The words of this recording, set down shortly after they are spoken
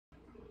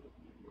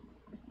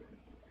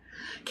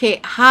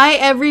Okay, hi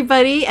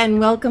everybody, and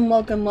welcome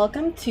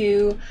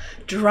to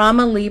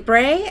Drama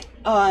Libre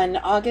on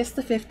August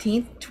the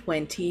 15th,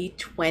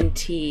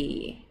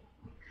 2020.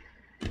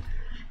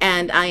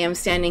 And I am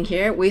standing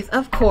here with,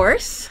 of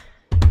course,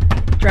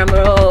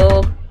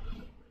 drumroll,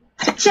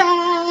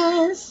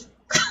 Jazz!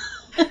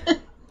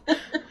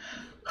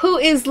 who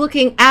is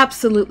looking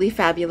absolutely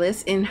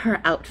fabulous in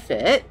her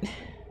outfit.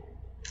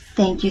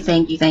 Thank you.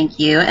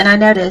 And I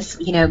notice,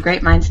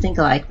 great minds think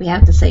alike. We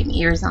have the same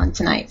ears on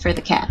tonight for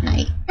the cat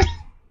night.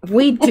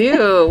 We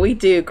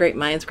do. Great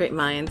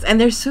minds. And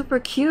they're super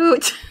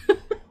cute.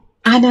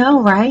 I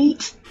know,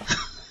 right?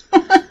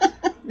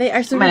 They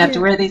are super Might have cute.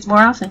 to wear these more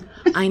often.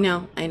 I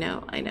know.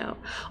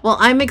 Well,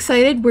 I'm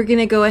excited. We're going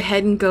to go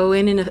ahead and go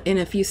in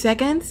a few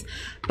seconds.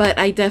 But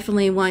I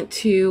definitely want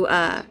to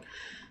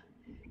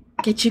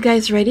get you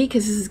guys ready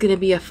because this is going to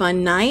be a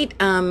fun night.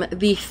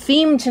 The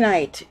theme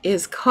tonight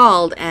is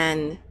called,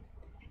 and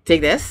dig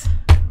this,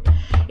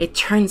 it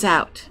turns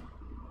out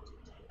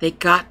they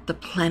got the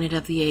Planet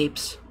of the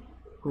Apes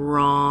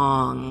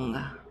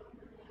wrong.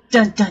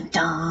 Dun dun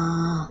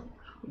dun.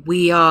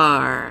 We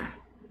are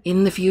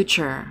in the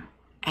future,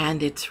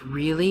 and it's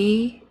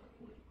really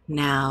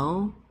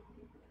now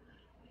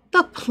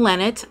the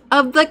planet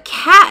of the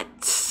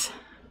cats.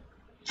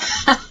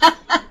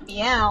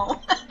 Meow.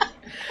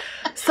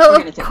 So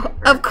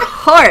of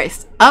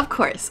course,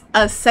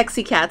 us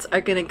sexy cats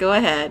are gonna go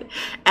ahead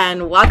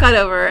and walk on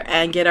over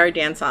and get our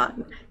dance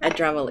on at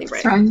Drama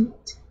Libre. That's right.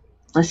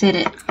 Let's hit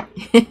it.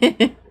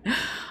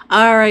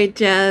 All right,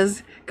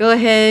 Jazz, go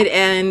ahead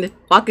and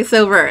walk us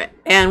over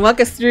and walk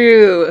us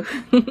through.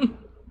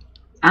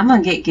 I'm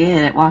gonna get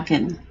good at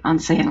walking on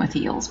sand with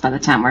heels by the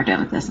time we're done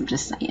with this. I'm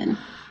just saying.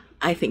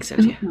 I think so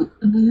too.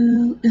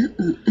 Ooh.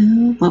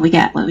 What we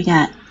got? Look,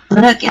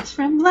 it's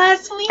from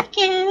last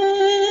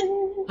weekend.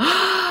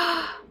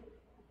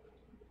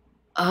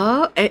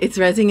 Oh, it's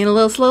rezzing in a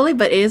little slowly,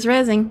 but it is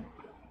rezzing.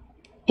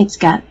 It's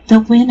got the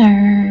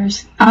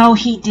winners. Oh,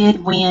 he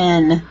did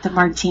win the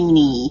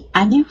martini.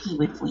 I knew he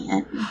would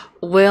win.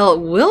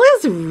 Will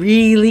is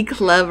really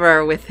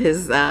clever with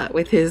his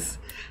avatars.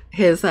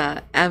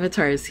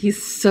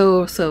 He's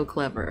so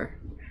clever.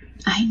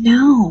 I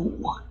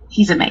know.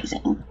 He's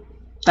amazing.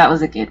 That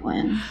was a good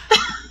one.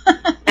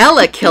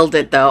 Ella killed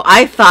it though.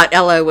 I thought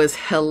Ella was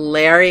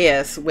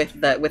hilarious with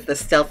the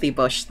stealthy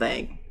bush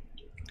thing.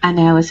 I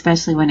know,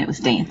 especially when it was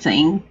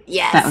dancing.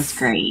 Yes. That was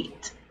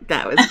great.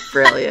 That was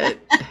brilliant.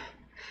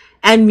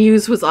 And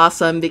Muse was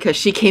awesome because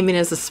she came in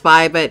as a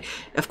spy, but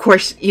of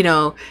course,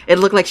 it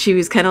looked like she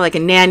was kind of like a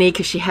nanny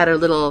because she had her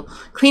little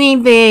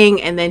cleaning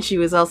thing, and then she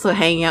was also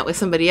hanging out with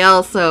somebody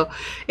else. So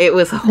it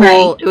was a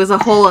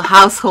whole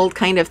household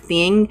kind of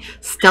thing.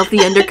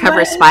 Stealthy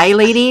undercover spy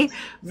lady.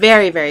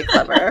 Very, very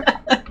clever.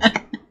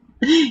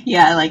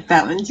 Yeah, I like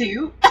that one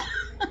too.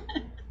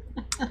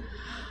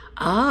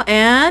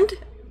 And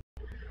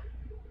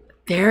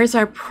there's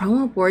our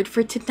promo board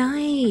for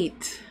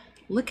tonight.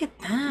 Look at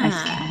that.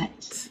 Nice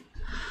cat.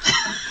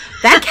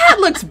 That cat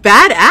looks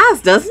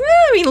badass, doesn't it?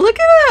 I mean, look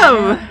at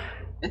him.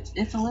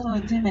 It's a little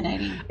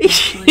intimidating.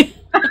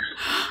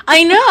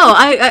 I know.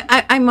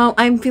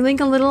 I'm feeling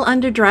a little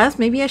underdressed.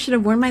 Maybe I should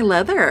have worn my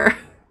leather.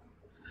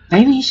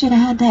 Maybe you should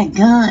have had that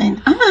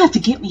gun. I'm gonna have to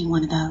get me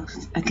one of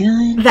those. A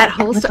gun. That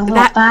holster. With a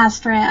little thigh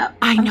strap.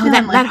 I know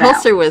that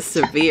holster was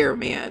severe,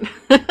 man.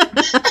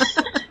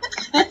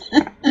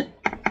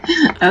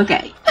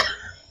 Okay.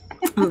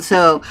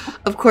 So,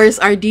 of course,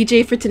 our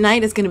DJ for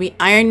tonight is going to be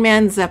Iron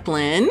Man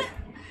Zeppelin.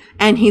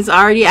 And he's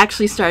already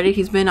actually started.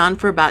 He's been on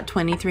for about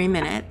 23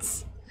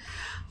 minutes.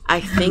 I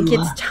think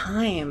it's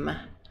time.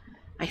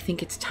 I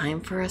think it's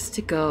time for us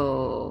to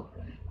go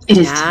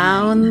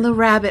down the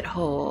rabbit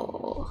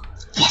hole.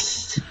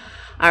 Yes.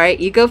 All right,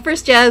 you go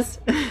first, Jazz.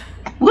 Woohoo!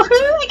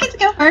 I get to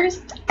go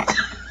first.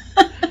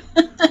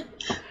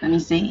 Let me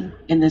see.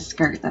 In this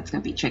skirt, that's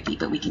going to be tricky,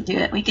 but we can do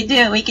it.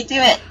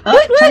 Oh,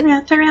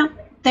 What? Turn around.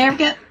 There we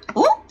go.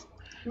 Ooh.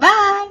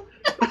 Bye.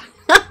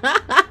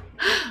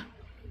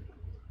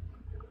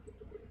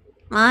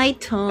 My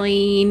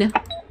toin.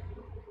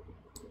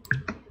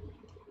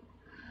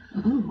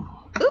 Ooh.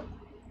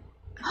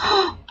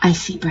 I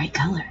see bright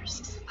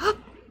colors.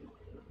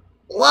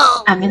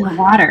 Whoa! I'm in the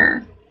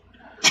water.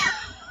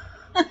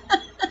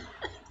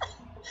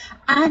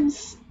 I'm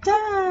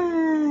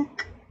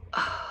stuck.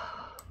 All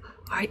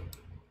right.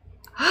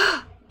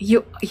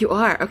 You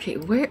are okay.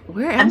 Where am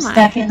I? I'm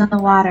stuck in the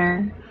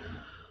water.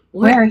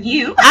 Where are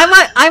you?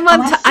 I'm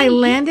on. I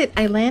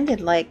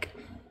landed like.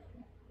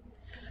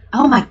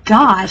 Oh my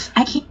gosh!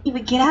 I can't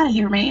even get out of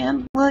here,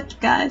 man. Look,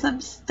 guys,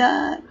 I'm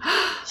stuck.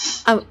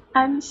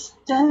 I'm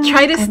stuck.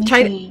 Try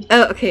to.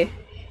 Oh, okay.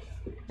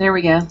 There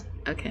we go.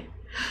 Okay.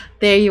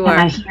 There you are.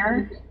 Am I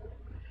here?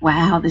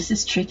 Wow, this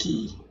is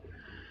tricky.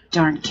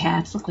 Darn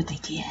cats! Look what they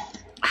did.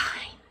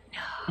 I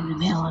know. In the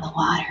middle of the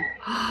water.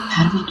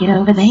 How do we get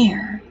over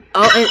there?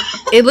 Oh,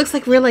 it looks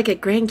like we're like at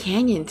Grand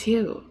Canyon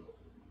too.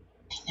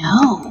 I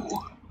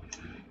know.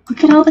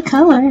 Look at all the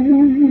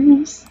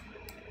colors.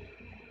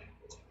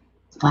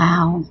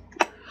 Wow.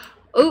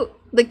 Oh,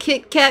 the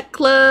Kit Kat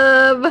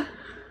Club.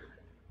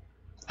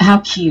 How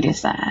cute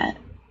is that?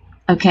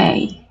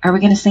 Okay, are we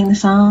going to sing the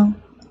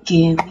song?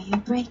 Give me a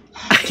break.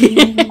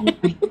 Give me a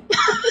break.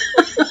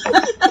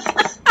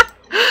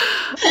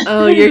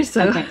 Oh, you're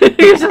so Okay.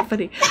 you're so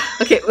funny.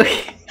 Okay,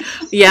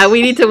 yeah,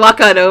 we need to walk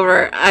on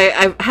over.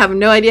 I have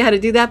no idea how to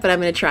do that, but I'm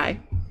gonna try.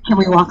 Can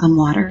we walk on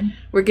water?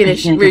 We're gonna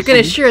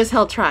sure as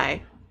hell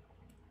try.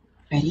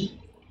 Ready?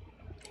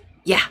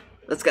 Yeah,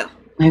 let's go.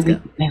 Maybe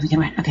we can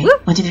run. Okay,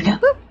 Whoop. 1, 2, 3, go.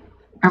 Whoop.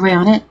 Are we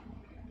on it?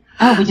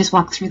 Oh, we just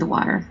walked through the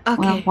water.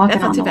 Okay, well, walking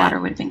that's not on too the bad. water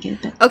would have been good.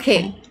 But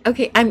Okay.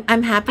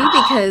 I'm happy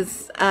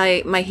because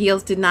my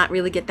heels did not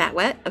really get that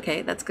wet.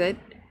 Okay, that's good.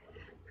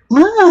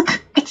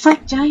 Look, it's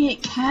like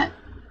giant cat.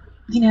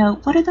 You know,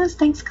 what are those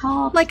things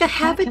called? Like a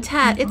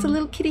habitat. It's a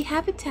little kitty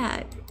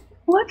habitat.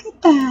 Look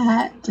at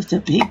that. It's a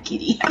big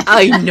kitty habitat.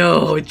 I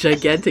know,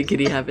 gigantic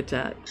kitty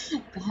habitat.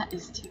 That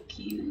is too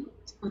cute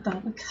with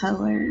all the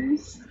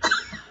colors.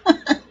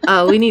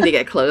 Oh, we need to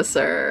get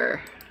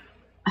closer.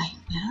 I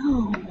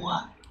know.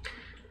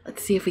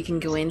 Let's see if we can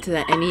go into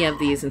any of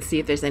these and see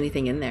if there's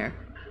anything in there.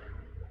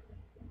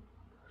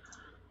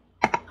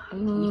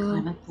 Can you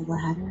climb up the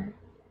ladder?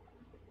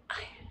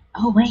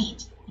 Oh,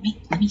 wait.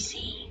 Let me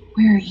see.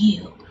 Where are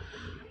you?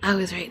 I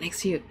was right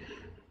next to you.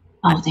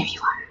 Oh, there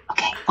you are.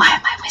 Okay. Why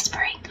am I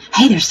whispering?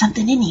 Hey, there's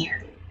something in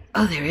here.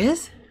 Oh, there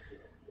is?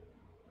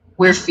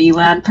 We're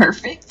feline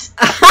perfect.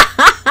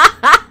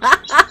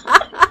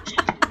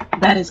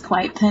 That is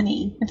quite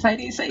punny, if I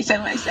do say so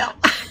myself.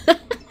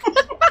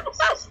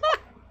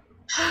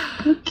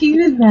 How cute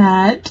is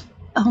that?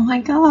 Oh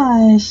my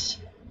gosh.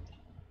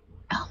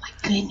 Oh my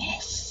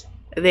goodness.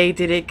 They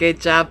did a good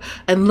job.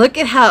 And look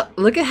at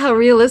how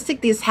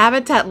realistic this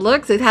habitat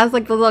looks. It has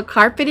like the little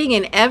carpeting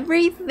and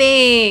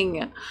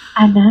everything.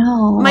 I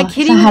know. My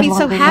kitty would be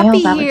so happy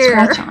here.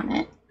 I would scratch on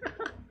it.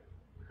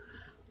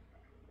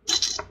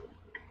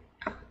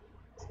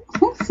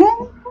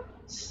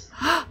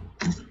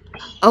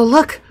 Oh,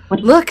 look.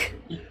 Look.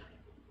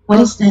 What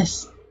is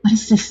this? What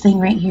is this thing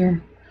right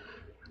here?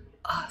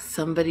 Oh,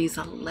 somebody's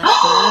a leopard.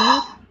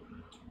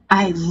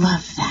 I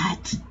love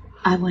that.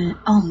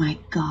 Oh my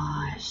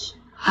gosh.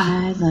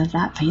 I love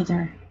that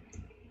feather.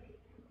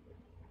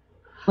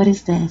 What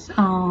is this?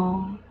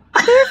 Oh.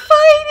 They're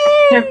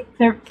fighting!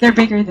 They're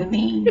bigger than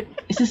me.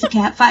 Is this a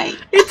cat fight?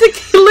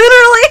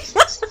 Literally!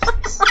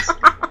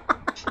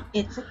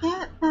 It's a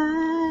cat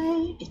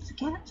fight. It's a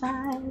cat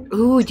fight.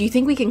 Ooh, do you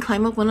think we can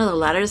climb up one of the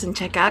ladders and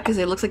check out? Because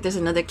it looks like there's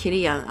another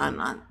kitty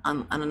on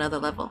another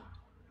level.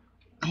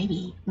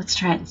 Maybe. Let's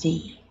try it and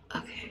see.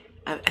 Okay.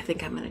 I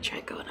think I'm going to try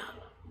going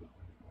up.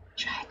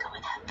 Try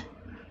going up.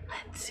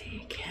 Let's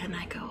see. Can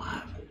I go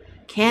up?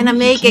 Can I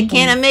make it?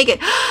 Can I make it?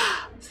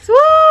 Woo!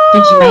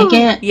 Did you make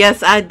it?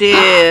 Yes, I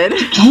did.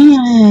 You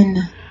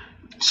can.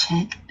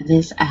 Check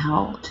this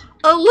out.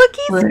 Oh, look,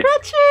 he's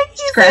scratching.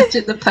 He's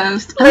scratching the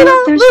post.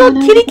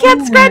 Little kitty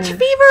cat scratch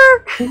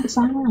fever.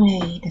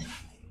 Inside.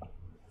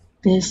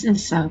 This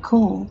is so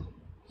cool.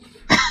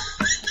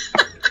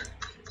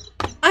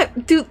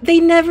 Dude, they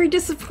never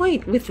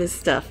disappoint with this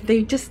stuff.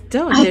 They just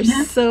don't. They're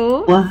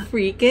so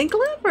freaking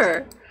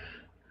clever.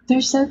 They're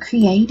so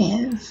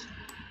creative.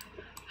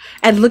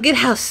 And look at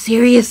how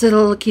serious the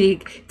little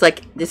kitty. It's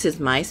like, this is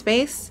my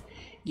space.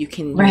 You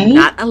can Right? You're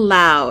not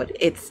allowed.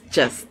 It's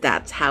just,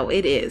 that's how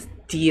it is.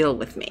 Deal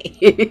with me.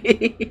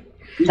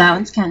 That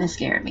one's kind of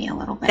scared me a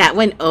little bit. That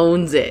one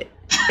owns it.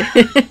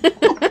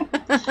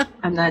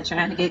 I'm not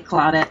trying to get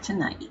clawed at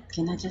tonight.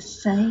 Can I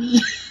just say?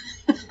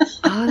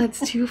 Oh, that's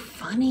too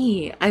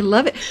funny. I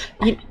love it.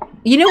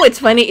 You know what's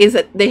funny is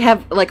that they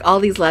have like all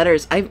these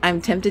ladders.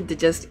 I'm tempted to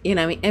just,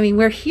 I mean,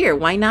 we're here.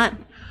 Why not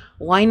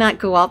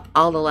go up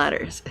all the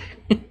ladders?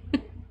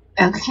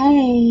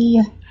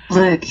 Okay.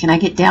 Look, can I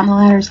get down the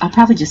ladders? I'll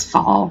probably just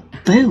fall.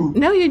 Boom.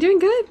 No, you're doing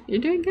good. You're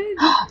doing good.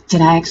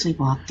 Did I actually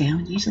walk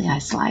down? Usually I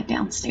slide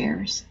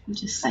downstairs. I'm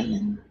just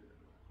saying.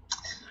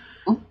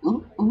 Ooh,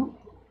 ooh, ooh.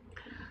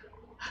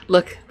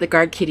 Look, the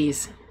guard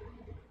kitties.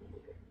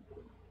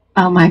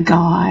 Oh my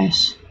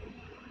gosh.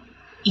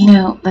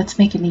 That's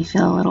making me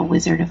feel a little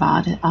Wizard of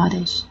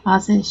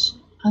Ozish.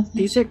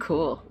 These are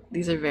cool.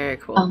 These are very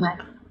cool. Oh my.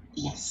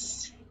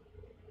 Yes.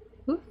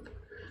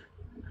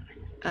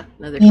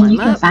 Another Man, climb you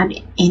can up.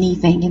 find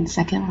anything in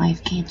Second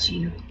Life, can't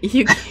you?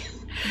 You can,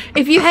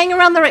 if you hang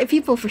around the right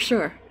people, for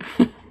sure.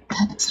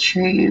 That's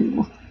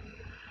true.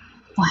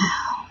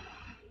 Wow.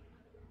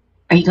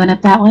 Are you going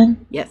up that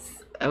one? Yes.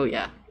 Oh,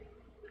 yeah.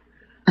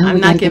 Oh, I'm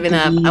not giving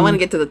up. I want to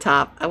get to the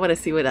top. I want to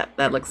see what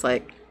that looks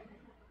like.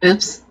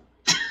 Oops.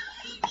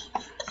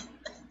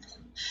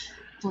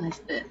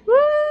 Bless it. Woo!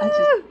 I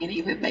just can't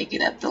even make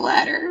it up the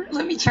ladder.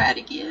 Let me try it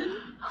again.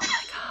 Oh, my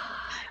God.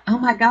 Oh,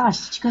 my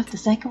gosh. Did you go up the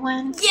second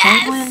one?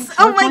 Yes!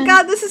 Oh, my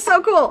God. This is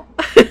so cool.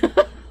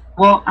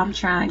 Well, I'm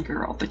trying,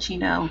 girl, but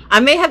I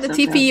may have to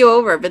TP you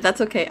over, but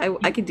that's okay.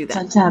 I can do that.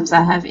 Sometimes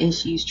I have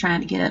issues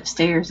trying to get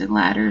upstairs and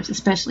ladders,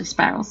 especially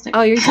spiral stairs.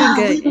 Oh, you're doing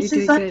good. This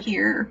You're is doing up good.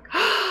 here.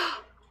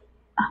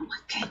 Oh my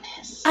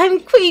goodness. I'm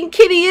Queen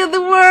Kitty of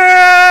the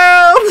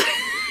world.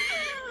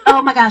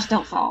 Oh my gosh,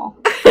 don't fall.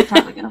 You're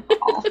probably gonna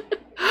fall.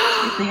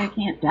 Good thing I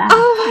can't die.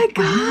 Oh my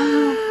god!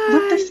 Wow.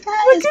 Look, the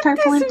sky is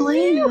purple and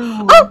blue. View.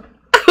 Oh!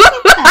 Look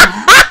at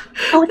that.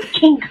 Oh, it's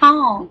King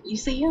Kong. You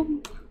see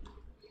him?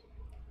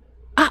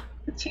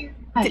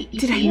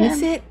 Did I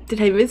miss it?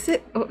 Did I miss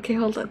it? Oh, okay,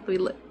 hold on. Let me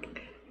look.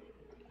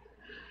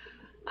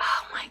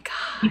 Oh my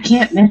god! You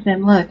can't miss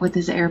him. Look, with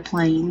his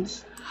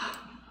airplanes.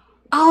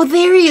 Oh,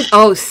 there he is.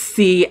 Oh,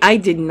 see, I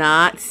did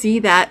not see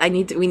that.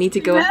 We need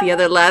to go up the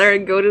other ladder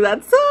and go to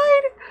that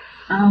side.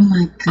 Oh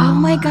my god! Oh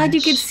my god!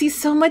 You can see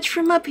so much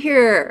from up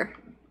here.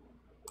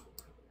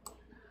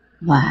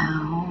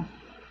 Wow!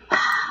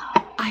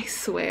 I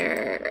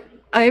swear.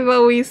 I'm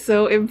always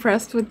so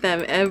impressed with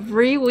them.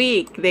 Every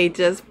week, they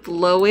just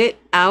blow it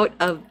out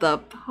of the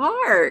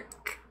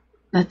park.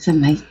 That's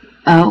amazing.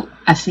 Oh,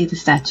 I see the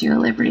Statue of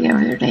Liberty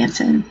over there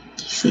dancing.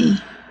 You see?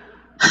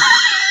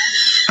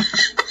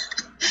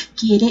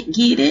 Get it,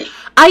 get it.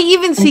 I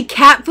even see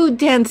cat food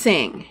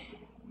dancing.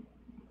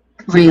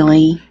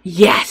 Really?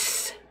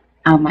 Yes.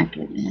 Oh my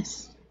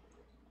goodness.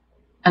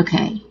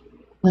 Okay,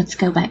 let's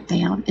go back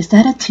down. Is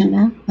that a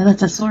tuna? Oh,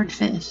 that's a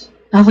swordfish.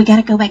 Oh, we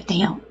gotta go back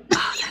down.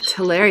 Oh, that's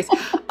hilarious.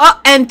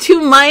 Oh, and 2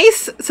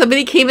 mice.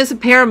 Somebody came as a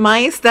pair of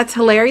mice. That's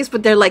hilarious,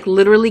 but they're like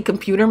literally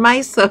computer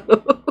mice. So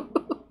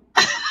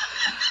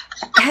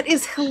that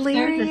is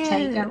hilarious. There's a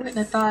take I wouldn't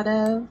have thought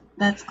of.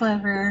 That's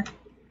clever.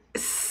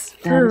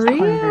 For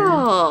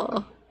real.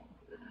 Clever.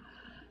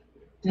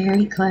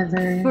 Very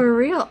clever. For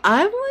real.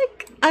 I'm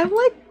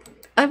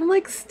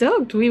like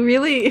stoked. We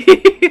really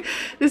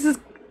this is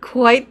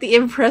quite the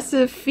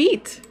impressive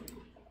feat.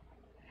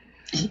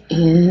 It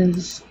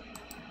is.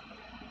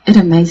 It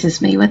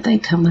amazes me what they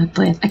come up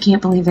with. I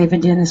can't believe they've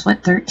been doing this,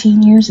 what,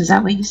 13 years? Is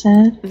that what you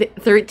said?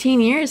 13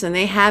 years, and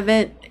they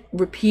haven't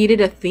repeated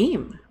a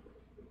theme.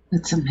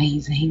 That's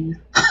amazing.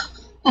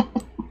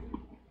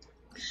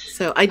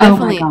 So I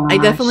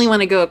definitely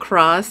want to go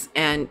across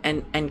and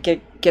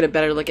get a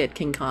better look at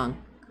King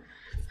Kong.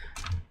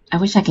 I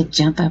wish I could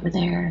jump over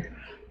there.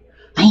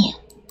 Man.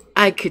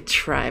 I could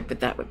try, but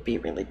that would be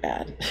really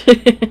bad.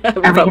 Are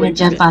we going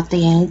to jump off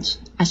the edge?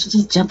 I should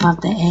just jump off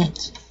the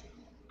edge.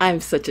 I'm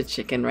such a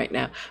chicken right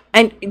now.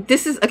 And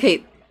this is,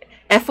 okay,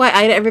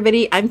 FYI to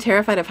everybody, I'm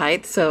terrified of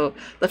heights, so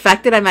the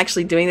fact that I'm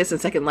actually doing this in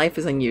Second Life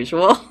is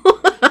unusual.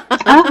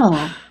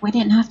 Oh, we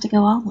didn't have to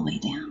go all the way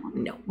down.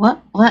 No.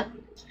 What?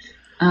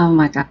 Oh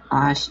my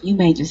gosh, you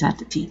may just have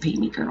to TP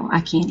me, girl.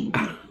 I can't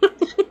even.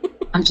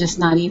 I'm just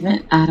not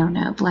even, I don't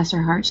know. Bless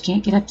her heart, she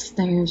can't get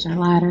upstairs or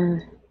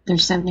ladder. They're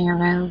so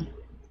narrow.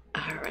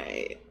 All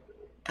right.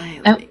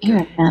 Oh, here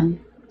I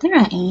am. There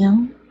I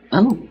am.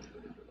 Oh.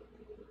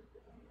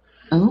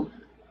 Oh.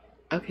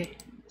 Okay.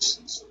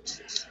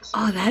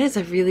 Oh,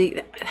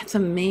 that's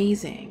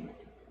amazing.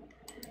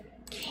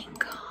 King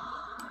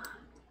Kong.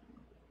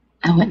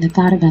 I wouldn't have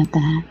thought about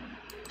that.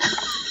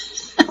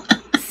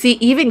 See,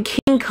 even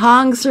King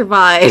Kong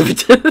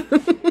survived.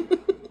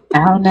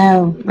 I don't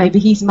know. Maybe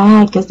he's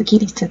mad because the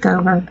kitties took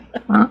over.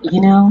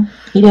 You know,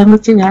 he doesn't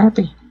look too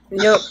happy.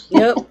 Nope.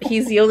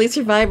 He's the only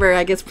survivor.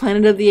 I guess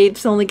Planet of the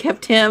Apes only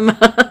kept him.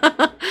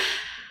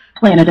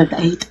 Planet of the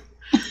Apes.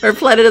 Or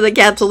Planet of the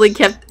Cats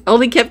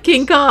only kept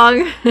King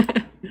Kong.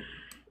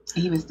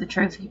 He was the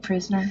trophy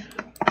prisoner.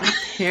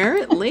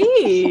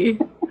 Apparently.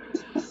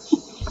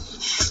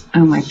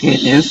 Oh my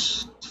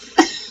goodness.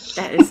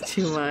 That is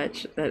too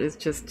much. That is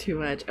just too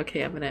much.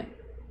 Okay, I'm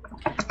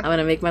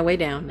gonna make my way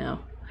down now.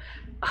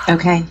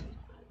 Okay.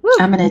 Woo.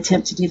 I'm gonna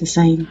attempt to do the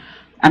same.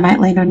 I might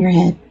land on your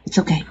head. It's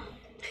okay.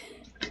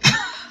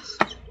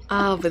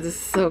 Oh, but this is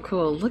so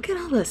cool. Look at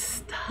all this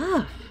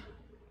stuff.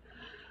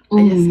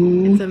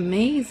 Mm-hmm. It's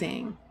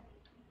amazing.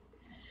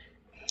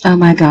 Oh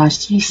my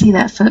gosh, do you see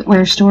that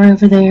footwear store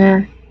over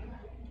there?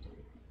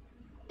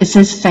 It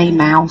says Faye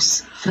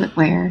Mouse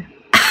Footwear.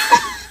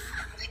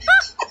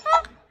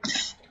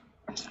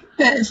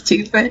 That is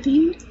too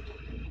funny.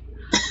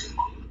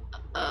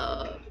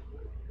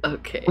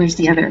 Okay. Where's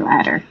the other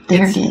ladder?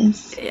 There it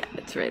is. Yeah,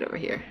 it's right over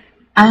here.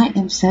 I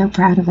am so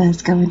proud of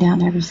us going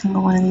down every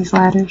single one of these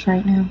ladders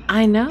right now.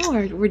 I know,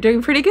 we're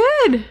doing pretty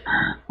good.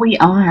 We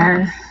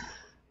are.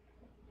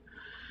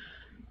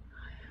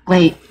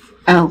 Wait.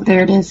 Oh,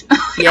 there it is.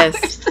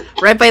 Yes.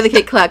 Right by the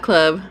Kit Kat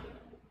Club.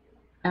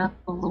 Oh,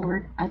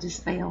 Lord. I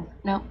just failed.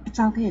 No, it's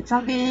all good. It's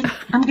all good.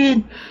 I'm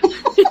good.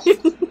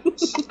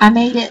 I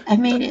made it.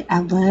 I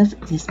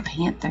love this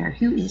panther.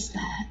 Who is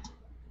that?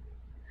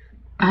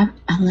 I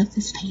love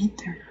this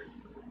panther.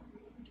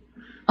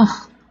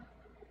 Oh.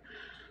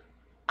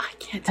 I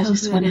can't tell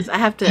who it is.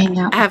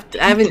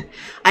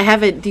 I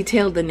haven't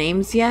detailed the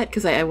names yet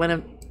because I want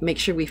to make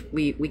sure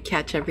we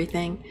catch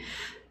everything.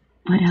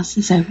 What else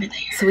is over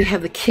there? So we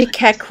have the Kit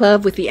Kat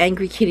Club with the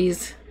angry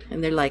kitties,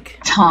 and they're like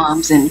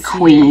Tom's and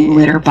Queen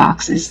litter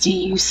boxes. Do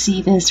you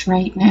see this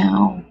right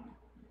now?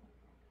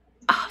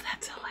 Oh,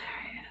 that's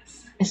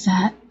hilarious. Is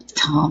that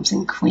Tom's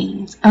and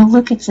Queens? Oh,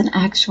 look, it's an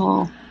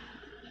actual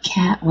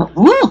cat.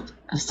 Whoa!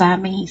 A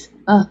Siamese.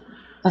 Oh,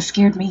 that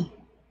scared me.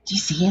 Do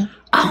you see it?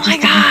 Oh my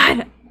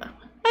God!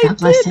 God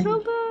bless him.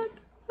 Hold on.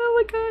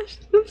 Oh my gosh!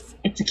 Oops.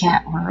 It's a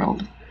cat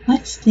world.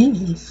 What's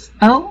this?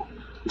 Oh,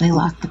 they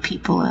locked the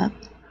people up.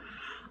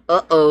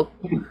 Uh-oh.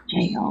 You're in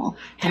jail.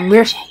 And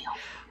You're in jail.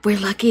 we're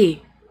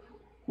lucky.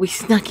 We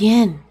snuck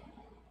in.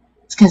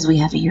 It's because we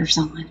have ears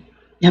on.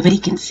 Nobody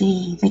can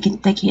see. They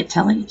can't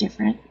tell any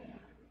different.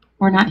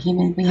 We're not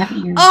human. We have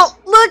ears. Oh,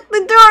 look, the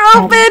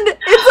door opened.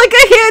 It's like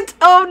a hint.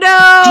 Oh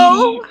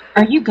no.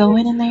 Are you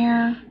going in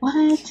there?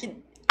 What?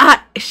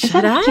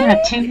 Should I?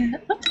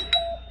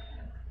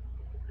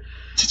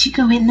 Did you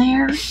go in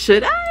there?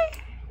 Should I?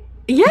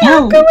 Yeah,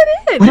 No. I'm going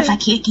in. What if I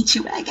can't get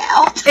you back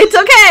out? It's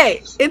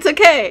okay. It's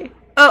okay.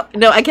 Oh,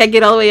 no, I can't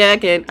get all the way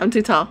back in. I'm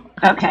too tall.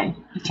 Okay,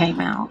 you came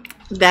out.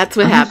 That's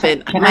what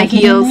happened. Can My I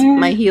get in there?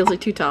 my heels are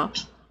too tall.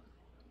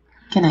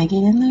 Can I get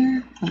in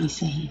there? Let me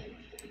see.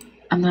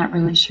 I'm not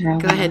really sure.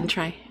 Go ahead and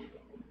try.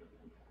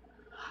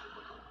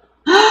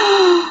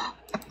 How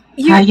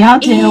y'all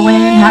doing?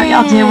 How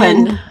y'all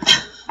doing?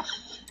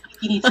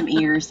 You need some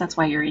ears. That's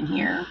why you're in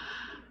here.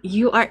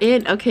 You are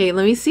in. Okay,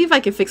 let me see if I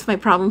can fix my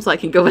problem so I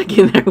can go back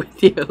in there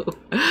with you.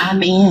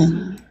 I'm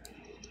in.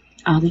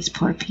 All these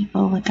poor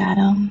people, look at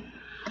them.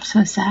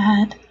 So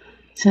sad.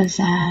 So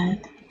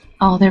sad.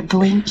 Oh, they're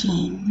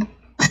blinking.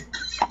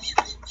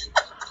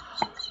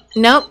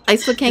 Nope, I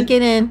still can't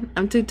get in.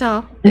 I'm too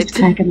tall. It's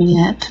cracking me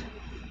up.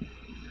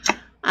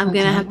 I'm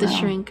gonna have to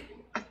shrink.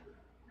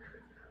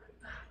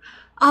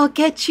 I'll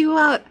get you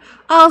out.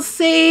 I'll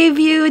save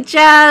you,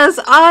 Jazz.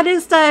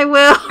 Honest, I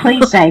will.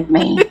 Please save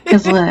me.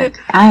 Because look,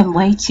 I am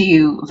way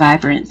too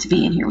vibrant to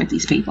be in here with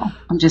these people.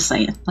 I'm just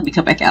saying. Let me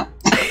come back out.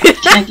 Can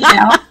I get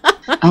out?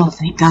 Oh,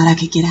 thank God I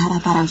could get out. I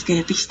thought I was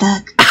going to be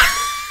stuck.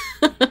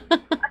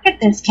 Look at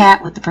this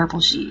cat with the purple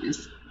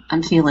shoes.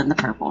 I'm feeling the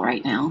purple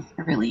right now.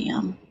 I really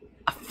am.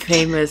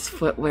 Famous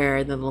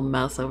footwear, the little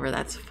mouse over.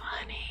 That's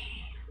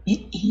funny.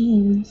 It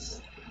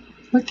is.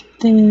 Look at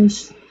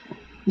this.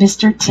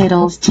 Mr.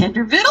 Tittle's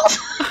Tender Vittles.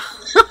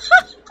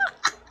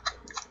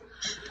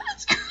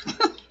 That's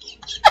great.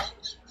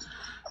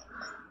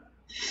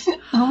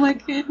 Oh my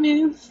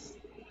goodness.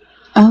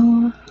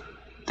 Oh,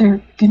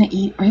 they're gonna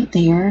eat right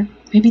there.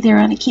 Maybe they're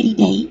on a kitty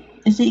date.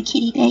 Is it a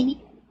kitty date?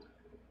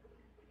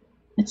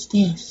 What's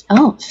this?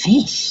 Oh,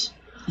 fish.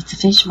 It's a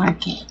fish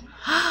market.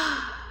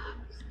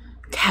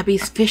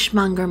 Tabby's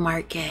Fishmonger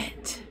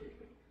Market.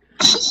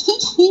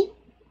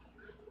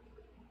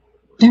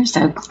 They're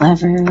so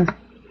clever.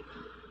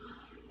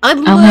 Oh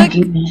my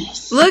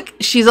goodness. Look,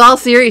 she's all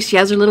serious. She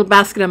has her little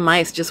basket of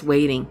mice just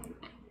waiting.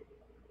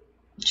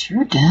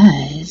 Sure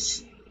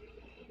does.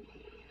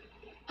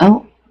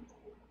 Oh.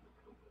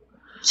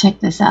 Check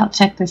this out.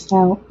 Check this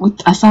out.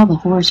 I saw the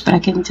horse, but I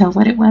couldn't tell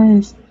what it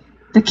was.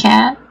 The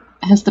cat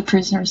has the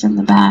prisoners in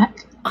the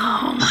back.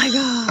 Oh my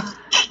God.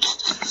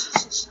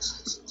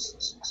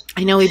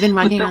 I know, we've been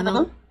walking around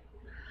them.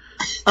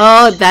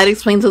 Oh, that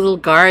explains the little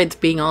guards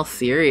being all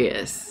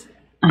serious.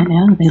 I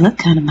know, they look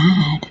kind of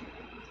mad.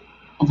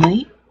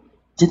 Wait,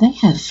 do they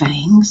have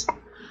fangs?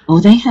 Oh,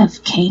 they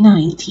have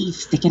canine teeth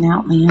sticking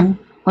out, man.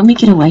 Let me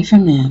get away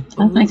from them.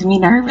 That makes me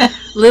nervous.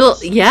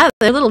 Yeah,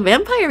 they're a little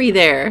vampire-y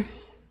there.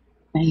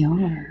 They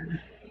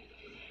are.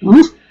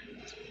 Ooh.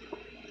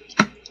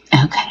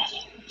 Okay,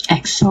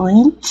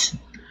 excellent.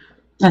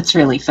 That's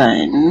really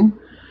fun.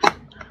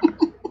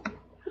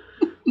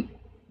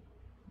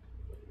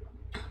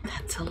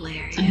 That's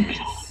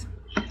hilarious.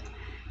 Okay.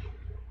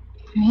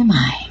 Where am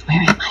I?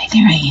 Where am I?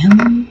 There I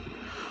am.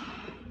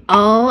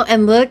 Oh,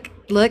 and look,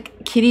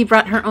 Kitty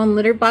brought her own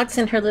litter box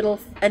and her little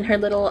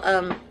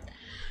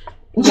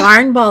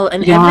yarn ball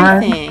and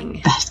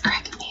everything. That's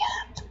cracking me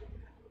up.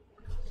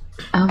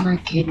 Oh my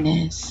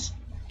goodness.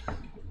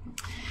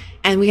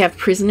 And we have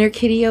Prisoner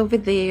Kitty over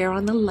there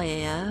on the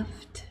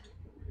left.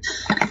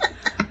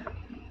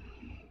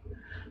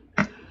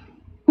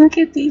 Look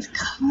at these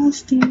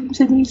costumes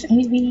and these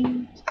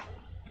AVs.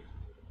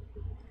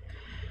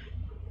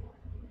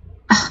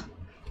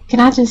 Can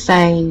I just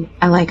say,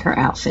 I like her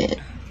outfit.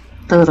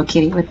 The little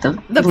kitty with the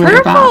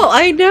purple. Box.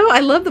 I know. I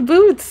love the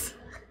boots.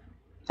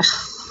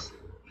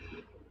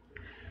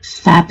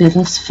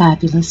 Fabulous,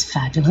 fabulous,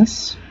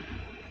 fabulous.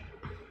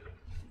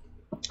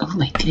 Oh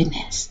my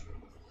goodness.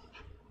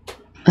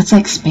 Looks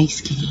like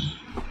Space Kitty.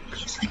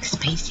 It's like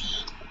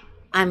spacey.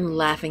 I'm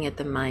laughing at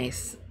the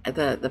mice.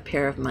 The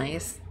pair of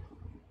mice.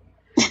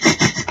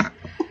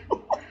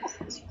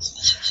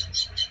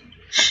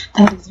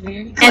 That is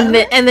very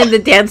clever. And then the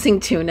dancing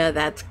tuna,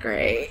 that's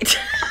great.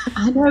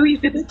 I know,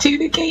 even the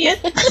tuna can.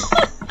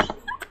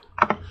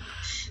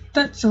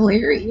 That's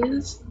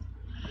hilarious.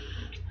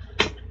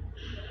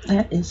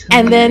 That is hilarious.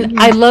 And then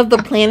I love the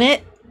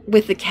planet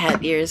with the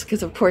cat ears,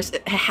 because of course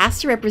it has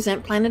to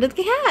represent Planet of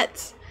the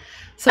Cats.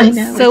 So I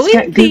know, so it's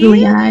got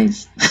googly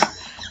eyes.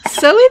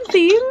 So in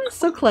theme,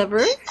 so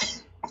clever.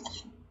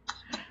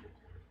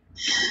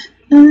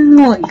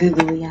 Oh, what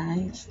googly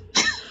eyes.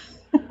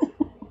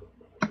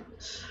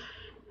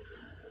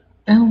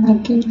 Oh my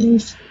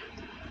goodness.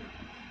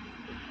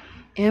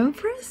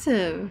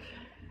 Impressive.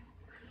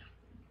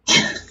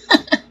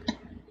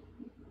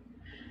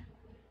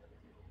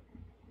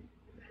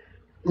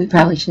 We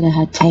probably should have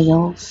had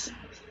tails.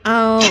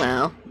 Oh,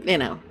 well, you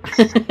know.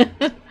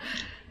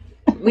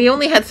 We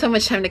only had so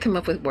much time to come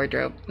up with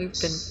wardrobe. We've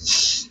been...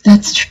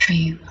 That's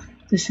true.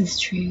 This is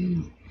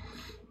true.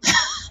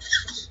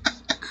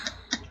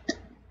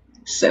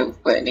 So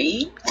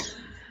funny.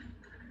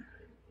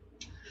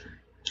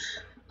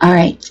 All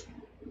right.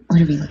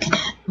 What are we looking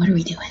at? What are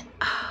we doing?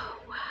 Oh,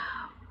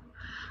 wow.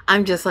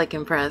 I'm just like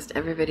impressed.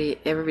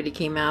 Everybody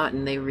came out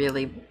and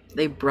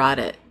they brought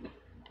it.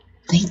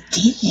 They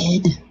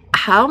did.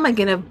 How am I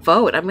going to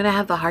vote? I'm going to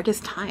have the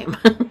hardest time.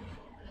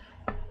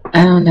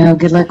 I don't know.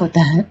 Good luck with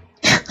that.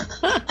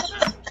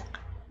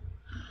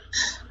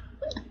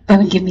 That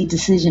would give me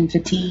decision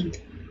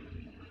fatigue.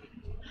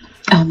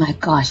 Oh my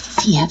gosh.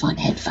 Does he have on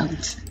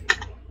headphones?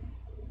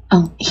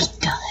 Oh, he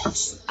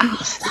does. Oh,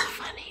 that's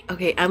funny.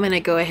 Okay, I'm going to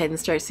go ahead and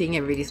start seeing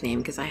everybody's name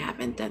because I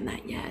haven't done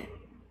that yet.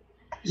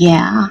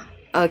 Yeah.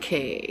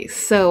 Okay,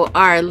 so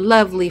our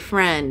lovely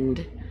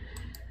friend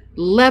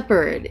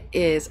Leopard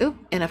is, oh,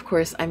 and of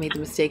course I made the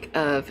mistake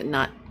of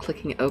not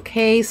clicking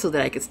OK so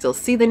that I could still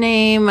see the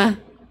name.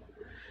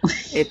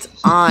 It's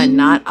on,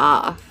 not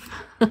off.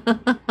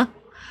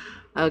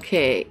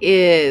 Okay,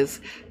 is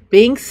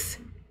Binks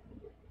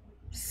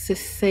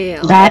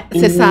Cecile.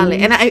 Cecile.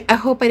 And I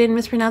hope I didn't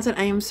mispronounce it.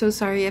 I am so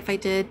sorry if I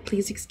did.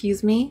 Please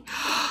excuse me.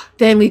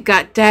 Then we've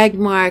got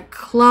Dagmar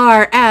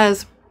Clar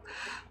as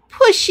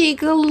Pushy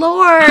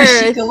Galore.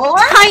 Pushy Galore?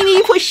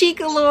 Tiny Pushy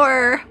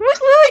Galore. Woot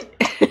woot.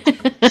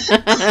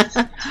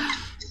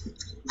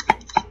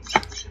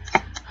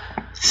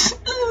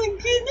 Oh my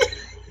goodness.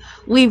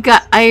 We've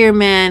got Iron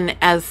Man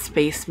as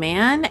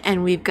Spaceman,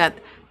 and we've got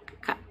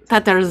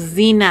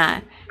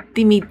Tatarzina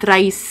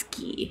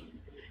Dimitraisky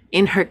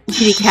in her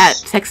kitty cat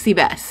sexy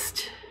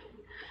best.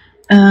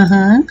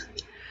 Uh-huh.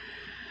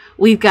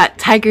 We've got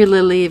Tiger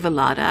Lily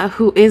Velada,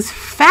 who is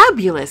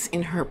fabulous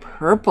in her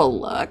purple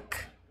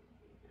look.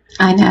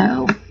 I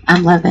know.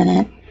 I'm loving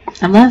it.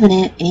 I'm loving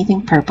it.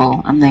 Anything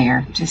purple, I'm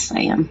there. Just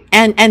saying.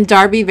 And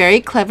Darby, very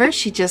clever.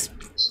 She just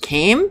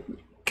came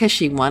because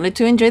she wanted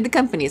to enjoy the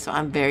company, so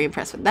I'm very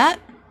impressed with that.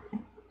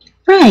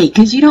 Right,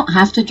 because you don't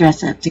have to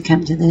dress up to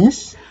come to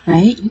this,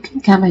 right? You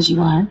can come as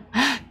you are.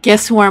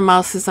 Guess who our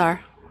mouses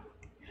are?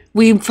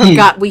 We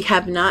forgot, we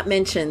have not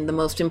mentioned the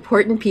most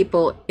important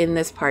people in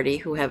this party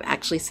who have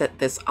actually set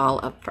this all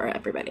up for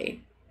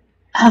everybody.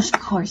 Of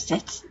course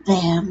it's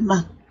them.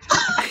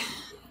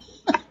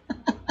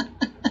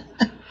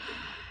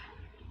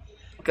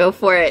 Go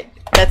for it.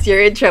 That's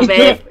your intro,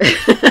 babe.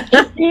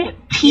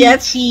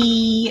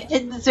 Peachy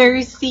and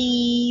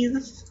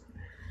Xerxes.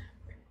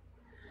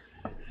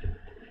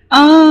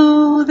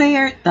 Oh,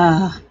 they're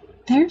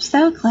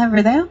so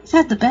clever. They always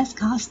have the best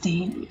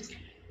costumes.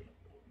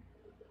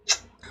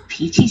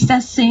 Peachy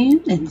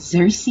Sassoon and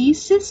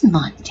Xerxes is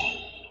Monte.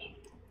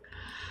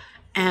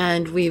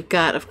 And we've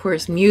got, of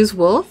course, Muse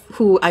Wolf,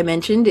 who I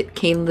mentioned, it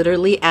came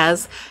literally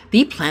as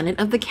the planet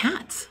of the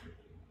cats.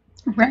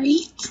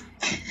 Right.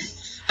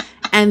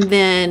 And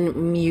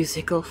then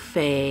Musical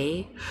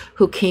Faye,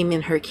 who came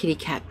in her kitty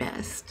cat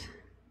best.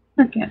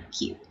 Look how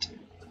cute.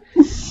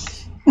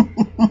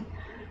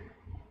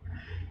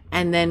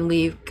 And then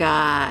we've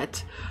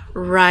got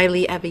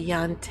Riley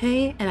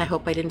Avillante, and I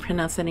hope I didn't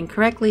pronounce that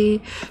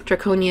incorrectly,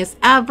 Draconius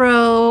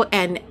Avro,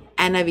 and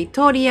Anna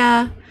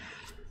Vittoria,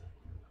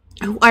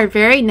 who are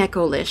very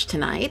Neko-lish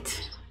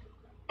tonight.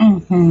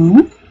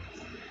 Mm-hmm.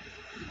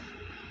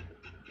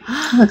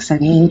 Looks so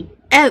good.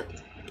 And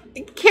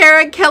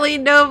Cara Kelly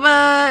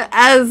Nova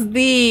as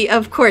the,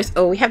 of course,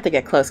 oh, we have to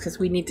get close because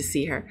we need to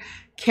see her.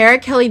 Cara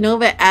Kelly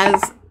Nova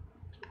as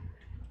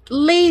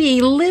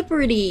Lady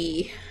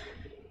Liberty.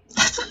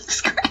 That's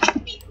what's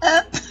cracking me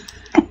up.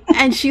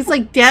 And she's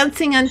like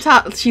dancing on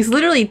top. She's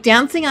literally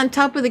dancing on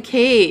top of the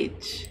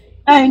cage.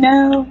 I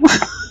know.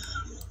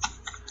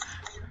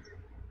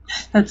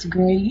 That's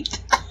great.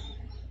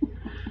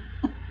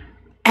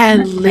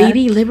 And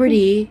Lady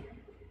Liberty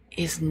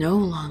is no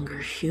longer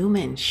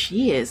human.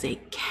 She is a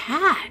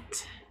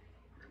cat.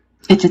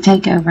 It's a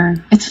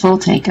takeover. It's full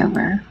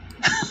takeover.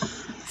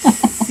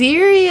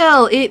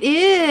 Serial, it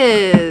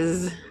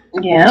is.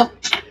 Yep.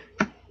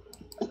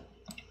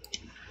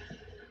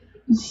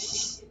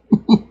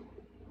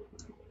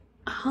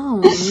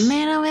 Oh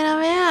man, oh man, oh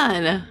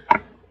man.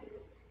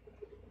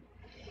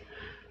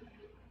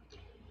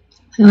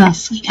 Who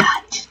else we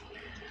got?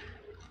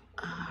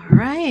 All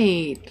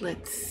right,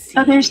 let's see.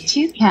 Oh, there's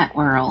two cat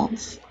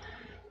worlds.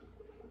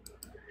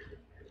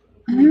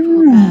 Let me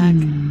pull back.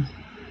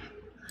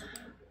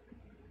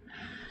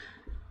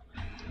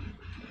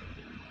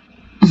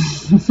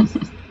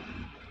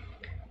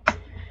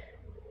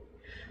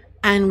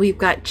 And we've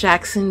got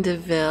Jackson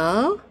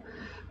DeVille,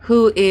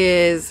 who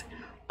is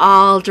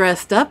all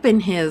dressed up in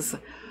his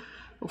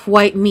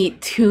white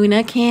meat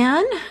tuna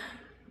can.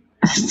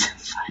 That's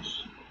so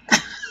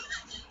funny.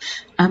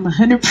 I'm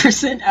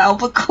 100%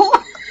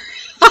 albacore.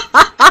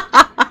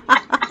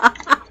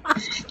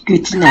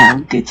 Good to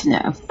know. Good to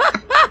know.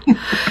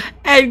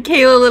 And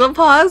Kayla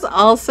Littlepaws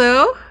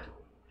also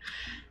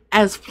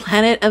as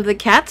Planet of the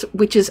Cats,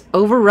 which is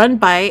overrun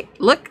by,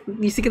 look,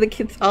 you see the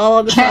kids all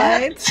on the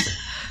sides?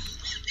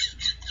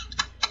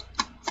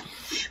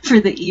 For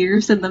the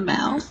ears and the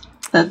mouth.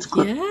 That's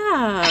cool.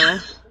 Yeah.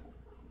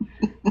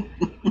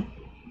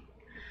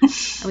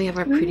 And we have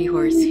our pretty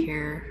horse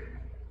here.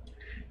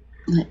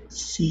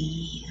 Let's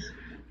see.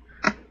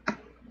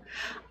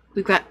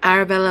 We've got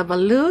Arabella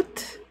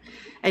Balut,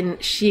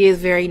 and she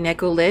is very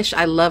Neko-lish.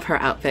 I love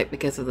her outfit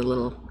because of the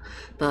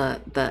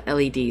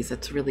LEDs.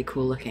 It's really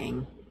cool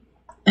looking.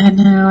 I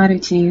know, I do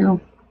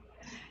too.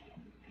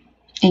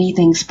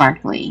 Anything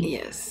sparkly.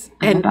 Yes.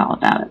 I'm all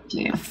about it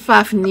too.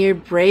 Fafnir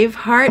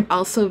Braveheart,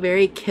 also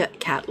very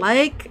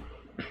cat-like.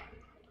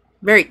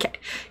 Very cat.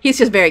 He's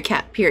just very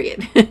cat,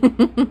 period.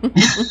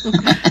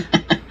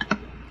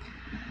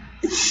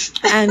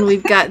 And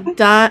we've got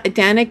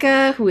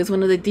Danica, who is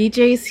one of the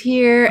DJs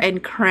here,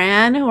 and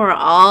Cran, who are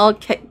all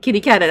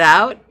kitty catted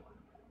out.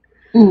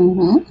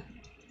 Mm-hmm.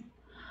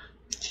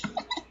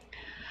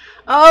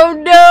 Oh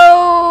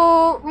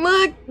no!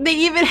 Look, they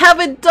even have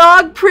a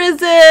dog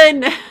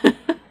prison!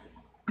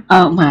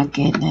 Oh my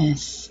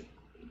goodness.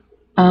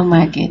 Oh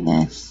my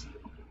goodness.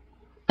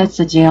 That's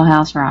a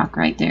jailhouse rock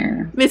right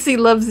there. Missy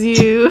Loves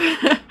You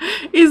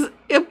is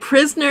a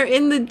prisoner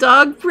in the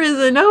dog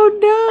prison. Oh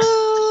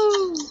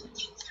no!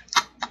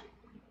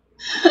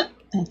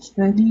 That's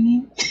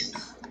funny.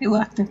 They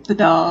locked up the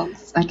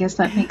dogs. I guess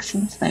that makes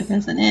sense though,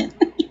 doesn't it?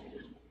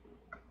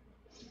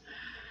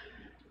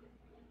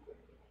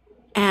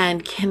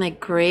 And Kenna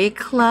Grey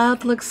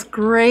Cloud looks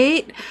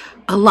great.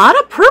 A lot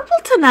of purple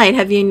tonight.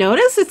 Have you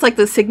noticed? It's like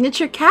the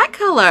signature cat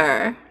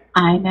color.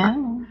 I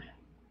know.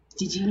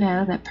 Did you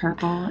know that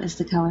purple is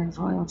the color of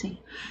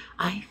royalty?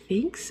 I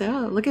think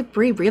so. Look at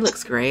Brie. Brie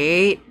looks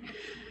great.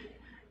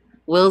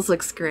 Wills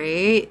looks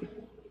great.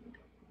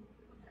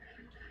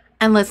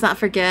 And let's not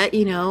forget,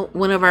 you know,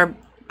 one of our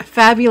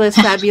fabulous,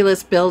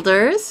 fabulous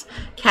builders,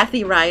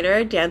 Kathy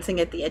Ryder, dancing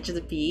at the edge of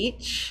the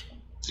beach.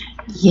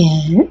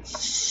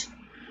 Yes.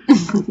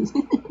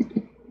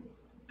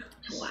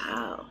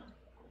 Wow.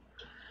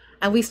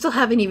 And we still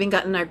haven't even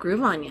gotten our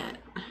groove on yet.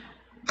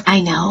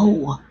 I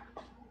know.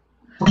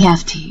 We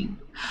have to.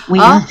 We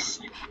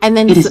must. And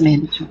then it is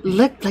mandatory.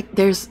 Look, like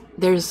there's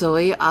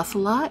Zoe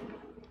Ocelot.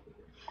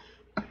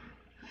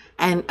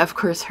 And of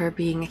course, her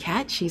being a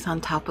cat, she's on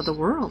top of the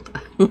world.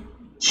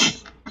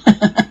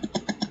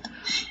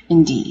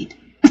 Indeed.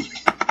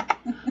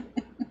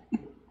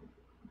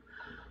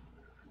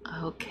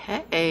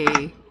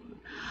 Okay.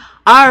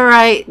 All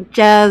right,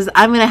 Jazz,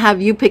 I'm going to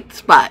have you pick the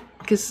spot.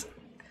 Because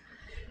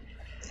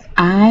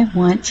I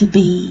want to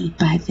be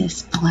by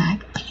this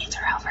Black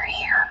Panther over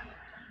here.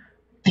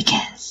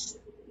 Because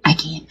I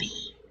can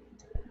be.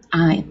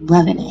 I'm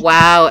loving it.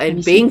 Wow,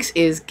 and Binks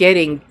is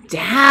getting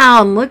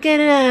down. Look at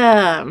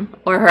him.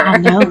 Or her. I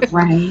know,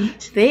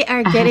 right? They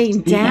are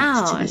getting down.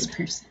 Next to this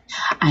person.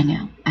 I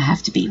know. I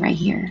have to be right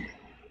here.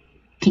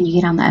 Can you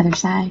get on the other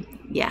side?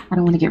 Yeah. I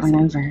don't want to get run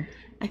over.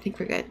 I think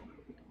we're good.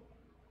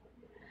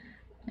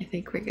 I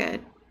think we're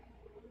good.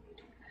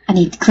 I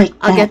need to click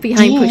I'll get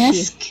behind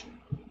Pushy.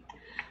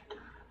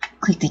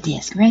 Click the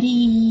disc.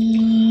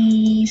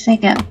 Ready,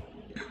 set, go.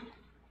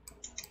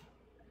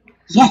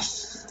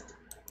 Yes.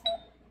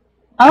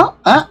 Oh,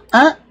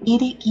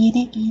 get it, get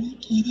it, get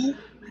it, get it.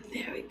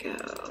 There we go.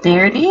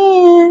 There it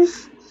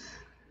is.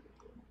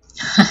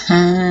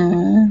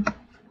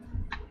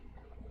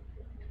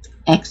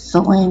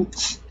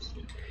 Excellent.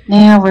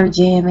 Now we're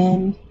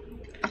jamming.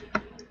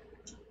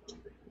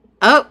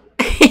 Oh.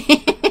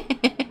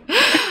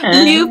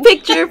 New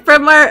picture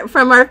from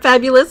our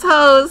fabulous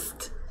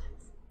host,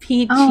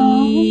 Peachy.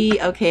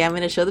 Oh. Okay, I'm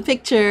gonna show the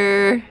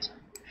picture.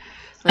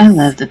 I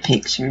love the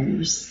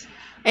pictures.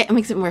 It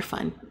makes it more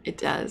fun. It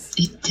does.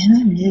 It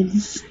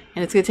does.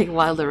 And it's gonna take a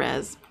while to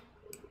res.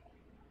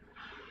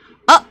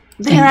 Oh,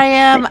 there I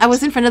am. I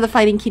was in front of the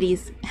fighting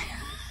kitties.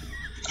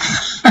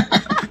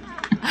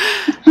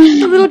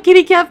 The little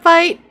kitty cat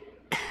fight.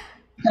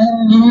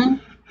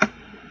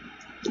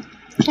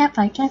 Cat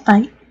fight, cat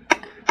fight.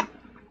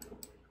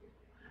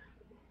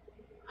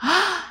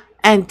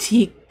 And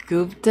T.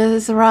 Gupta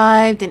has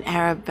arrived, and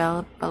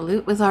Arabella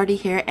Balut was already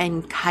here,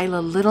 and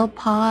Kyla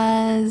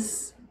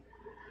Littlepaws.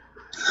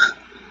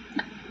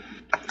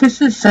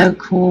 This is so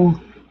cool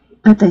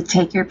that they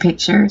take your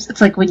pictures. It's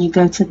like when you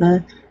go to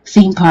the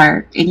theme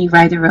park and you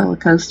ride the roller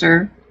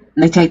coaster,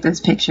 and they take those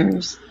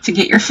pictures to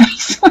get your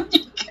face when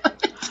you go.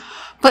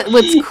 But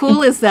what's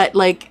cool is that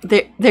like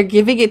they're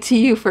giving it to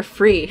you for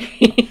free.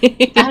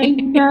 I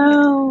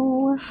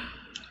know.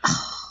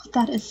 Oh,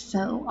 that is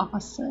so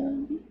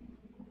awesome.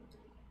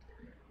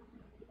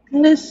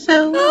 That is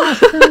so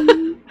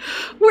awesome.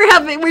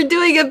 We're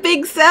doing a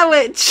big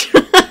sandwich.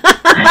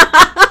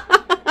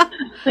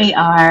 We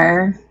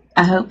are.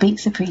 I hope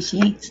Binks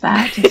appreciates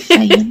that. Just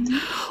saying.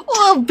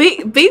 Well,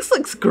 Binks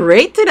looks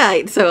great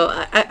tonight, so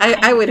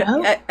I would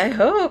I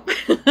hope.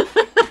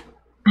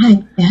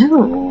 I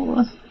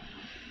know.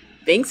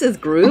 Binks is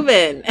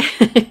grooving.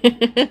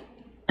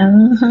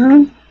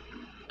 Uh-huh.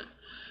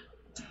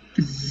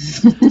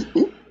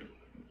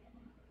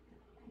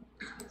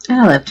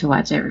 I love to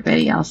watch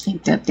everybody all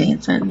synced up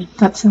dancing.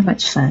 That's so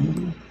much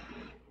fun.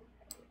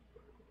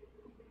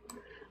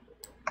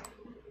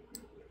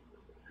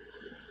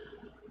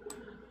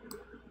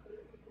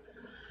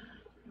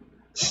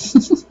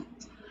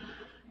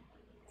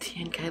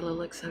 And Kyla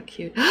looks so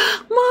cute.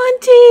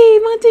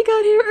 Monty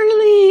got here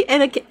early,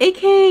 and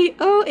AK.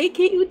 Oh, AK,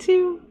 you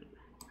too.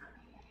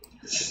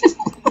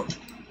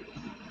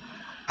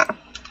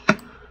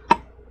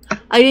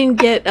 I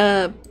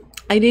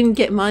didn't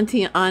get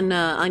Monty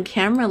on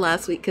camera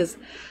last week because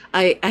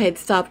I had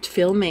stopped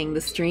filming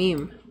the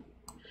stream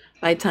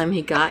by the time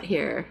he got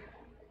here.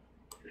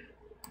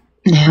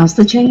 Now's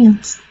the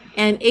chance.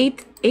 And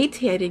AT I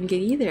didn't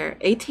get either.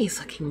 AT is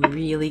looking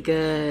really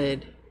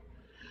good.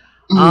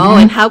 Mm-hmm. Oh,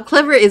 and how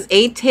clever is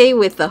AT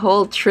with the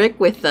whole trick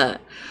with the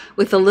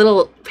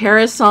little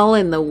parasol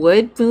and the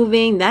wood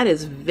moving? That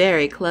is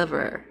very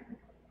clever.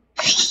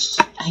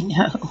 I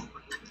know.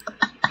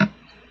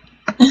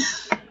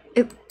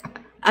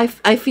 I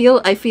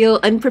feel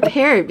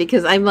unprepared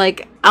because I'm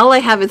like, all I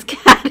have is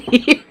cat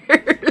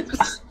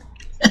ears.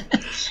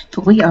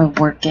 But we are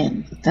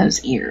working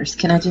those ears.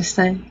 Can I just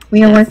say?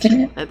 We are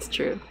working it. That's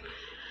true.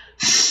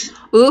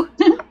 Ooh,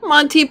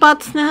 Monty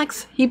bought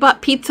snacks. He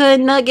bought pizza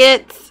and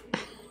nuggets.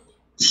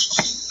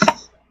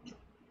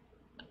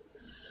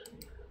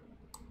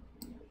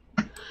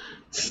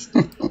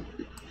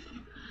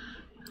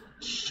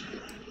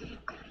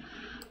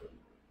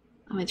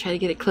 I'm going to try to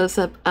get a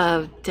close-up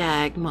of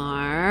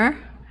Dagmar.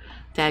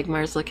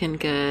 Dagmar's looking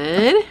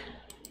good.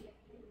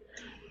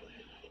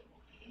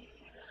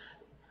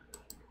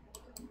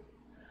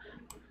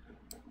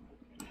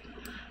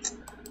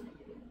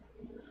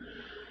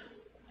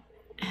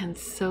 And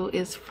so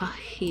is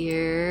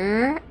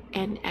Fahir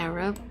and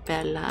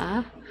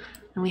Arabella.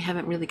 And we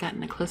haven't really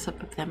gotten a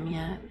close-up of them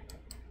yet.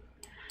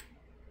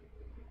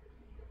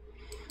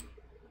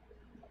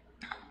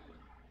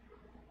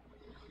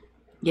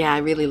 Yeah, I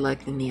really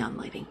like the neon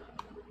lighting.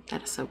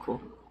 That is so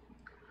cool.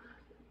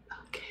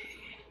 Okay.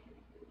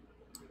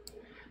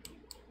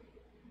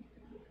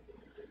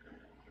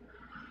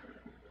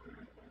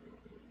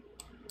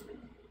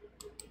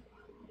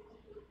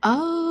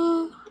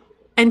 Oh,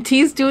 and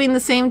T's doing the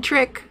same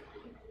trick.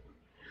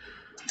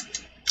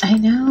 I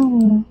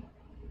know.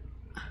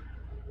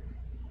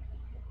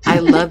 I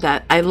love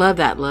that. I love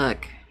that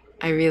look.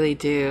 I really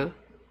do.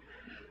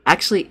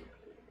 Actually,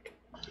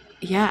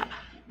 yeah,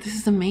 this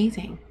is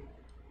amazing.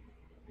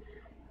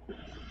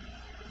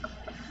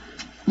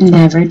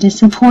 Never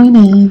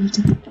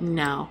disappointed.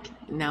 No,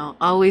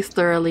 always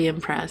thoroughly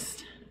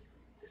impressed.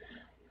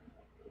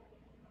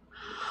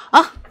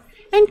 Oh,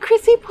 and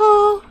Chrissy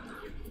Paul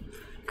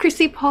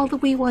the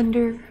Wee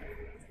Wonder.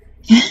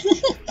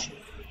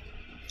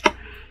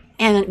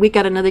 And we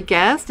got another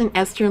guest, and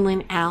Esther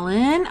Lynn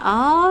Allen.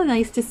 Oh,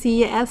 nice to see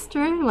you,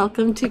 Esther.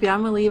 Welcome to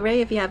Gamma Libre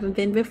if you haven't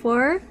been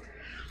before.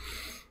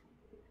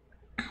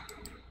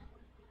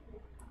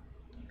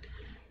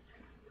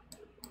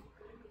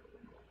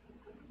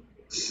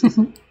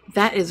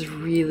 That is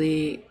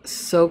really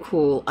so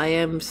cool. I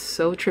am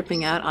so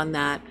tripping out on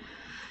that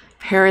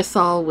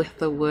parasol with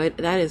the wood.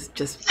 That is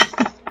just,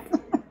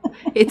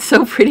 it's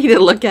so pretty to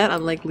look at.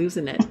 I'm like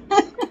losing it.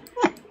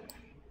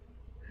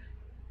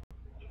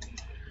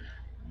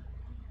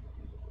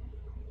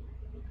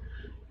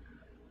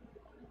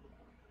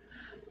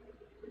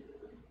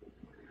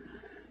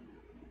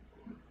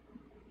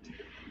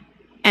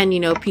 And you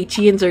know,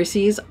 Peachy and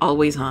Xerxes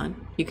always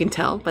on. You can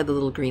tell by the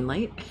little green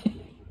light.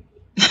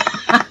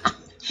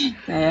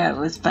 That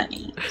was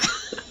funny.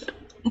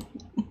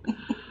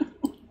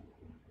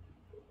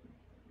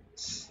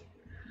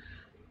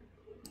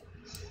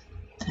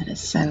 That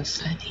is so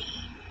funny.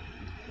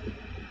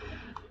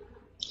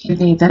 Who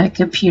knew that a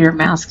computer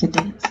mouse could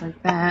dance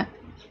like that?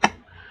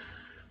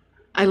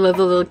 I love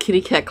the little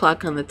kitty cat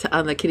clock on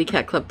the Kitty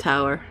Cat Club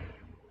tower.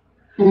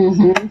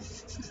 Mm-hmm.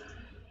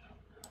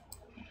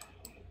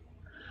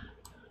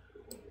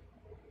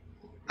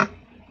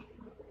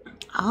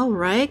 All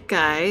right,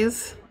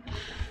 guys.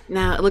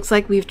 Now it looks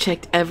like we've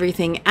checked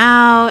everything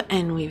out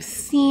and we've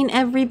seen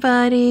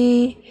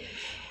everybody.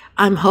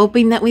 I'm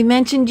hoping that we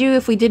mentioned you.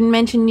 If we didn't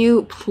mention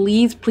you,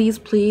 please, please,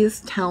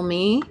 please tell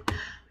me.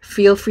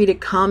 Feel free to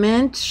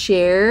comment,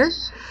 share.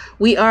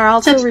 We are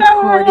also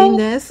recording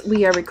this.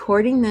 We are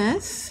recording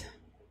this.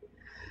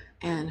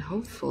 And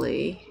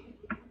hopefully...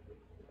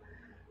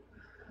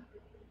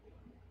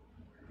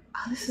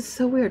 Oh, this is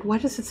so weird. Why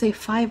does it say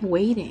 5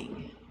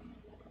 waiting?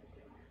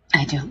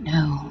 I don't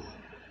know.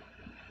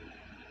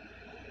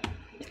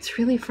 It's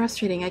really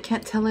frustrating. I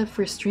can't tell if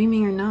we're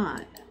streaming or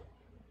not.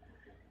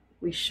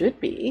 We should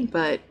be,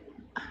 but...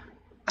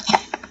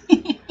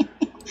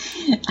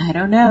 I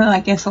don't know. I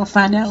guess we'll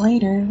find out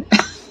later.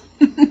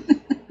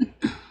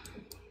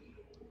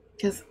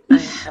 Because I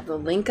have the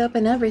link up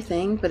and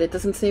everything, but it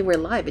doesn't say we're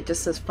live. It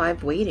just says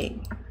 5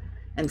 waiting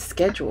and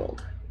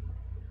scheduled.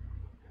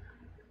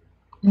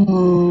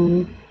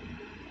 Mm.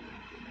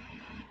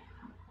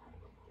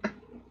 I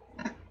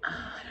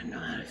don't know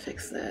how to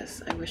fix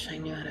this. I wish I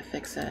knew how to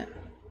fix it.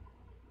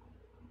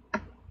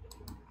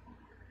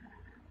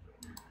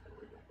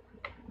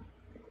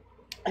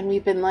 And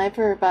we've been live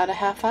for about a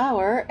half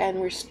hour,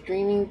 and we're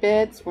streaming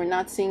bits. We're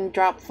not seeing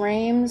drop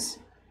frames.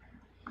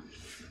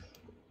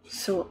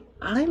 So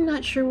I'm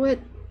not sure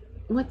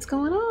what's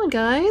going on,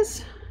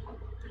 guys.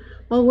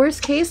 Well,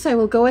 worst case, I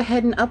will go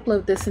ahead and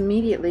upload this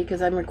immediately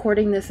because I'm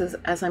recording this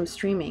as I'm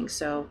streaming.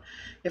 So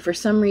if for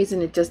some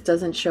reason it just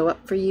doesn't show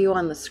up for you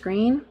on the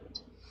screen,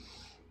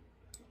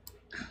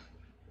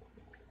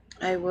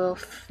 I will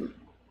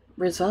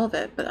resolve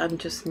it. But I'm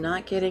just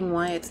not getting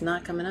why it's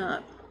not coming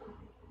up.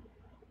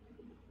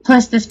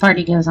 Plus, this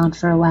party goes on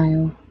for a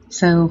while,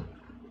 so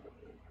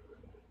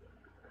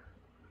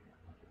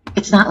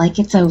it's not like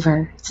it's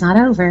over. It's not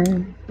over.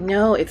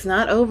 No, it's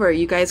not over.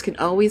 You guys can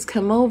always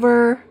come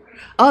over.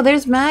 Oh,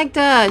 there's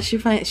Magda. She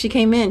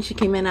came in. She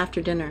came in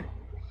after dinner.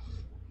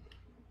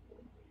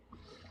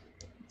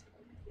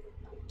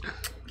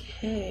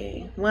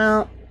 Okay.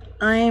 Well,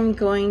 I am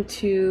going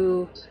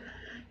to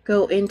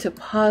go into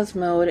pause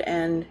mode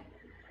and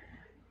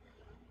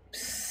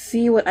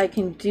see what I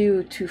can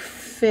do to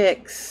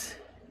fix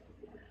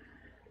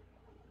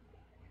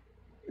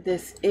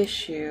this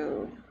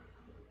issue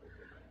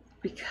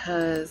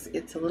because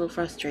it's a little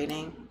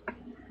frustrating.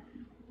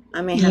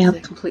 I may have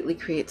to completely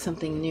create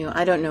something new.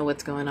 I don't know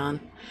what's going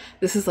on.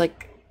 This is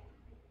like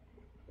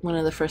one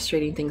of the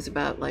frustrating things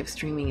about live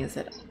streaming is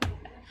that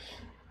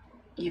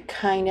you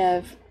kind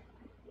of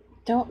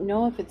don't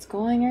know if it's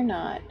going or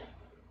not.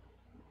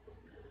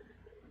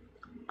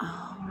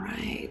 All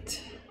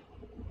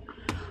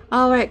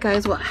right,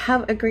 guys. Well,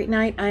 have a great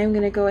night. I am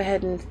going to go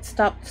ahead and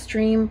stop the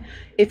stream.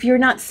 If you're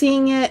not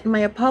seeing it, my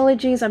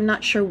apologies. I'm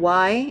not sure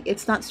why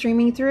it's not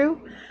streaming through,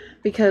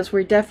 because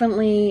we're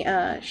definitely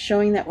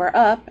showing that we're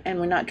up and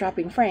we're not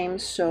dropping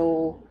frames.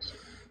 So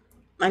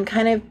I'm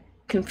kind of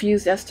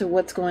confused as to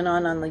what's going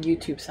on the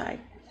YouTube side,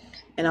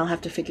 and I'll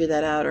have to figure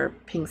that out or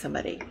ping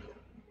somebody.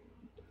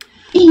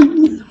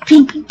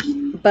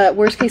 But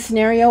worst case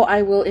scenario,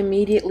 I will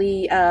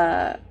immediately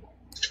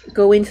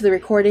go into the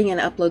recording and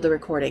upload the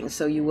recording,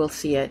 so you will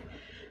see it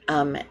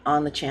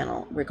on the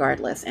channel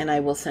regardless, and I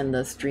will send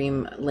the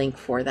stream link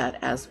for that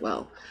as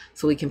well,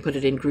 so we can put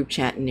it in group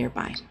chat and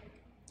nearby.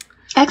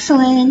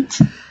 Excellent.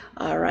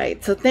 All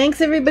right, so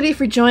thanks everybody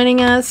for joining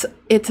us.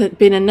 It's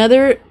been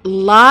another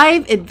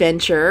live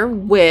adventure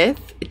with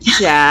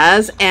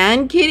Jazz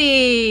and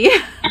Kitty.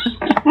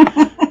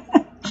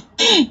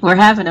 We're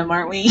having them,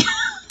 aren't we?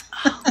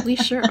 Oh, we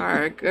sure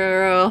are,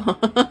 girl.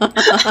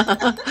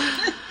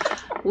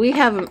 We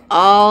have them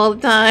all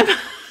the time.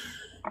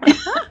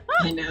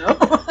 I know.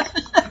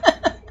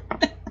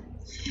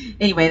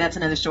 Anyway, that's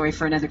another story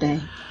for another day.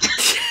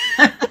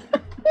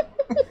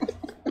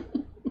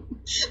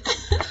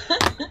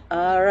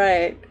 All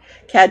right.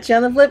 Catch you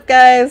on the flip,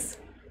 guys.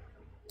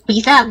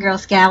 Peace out, Girl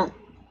Scout.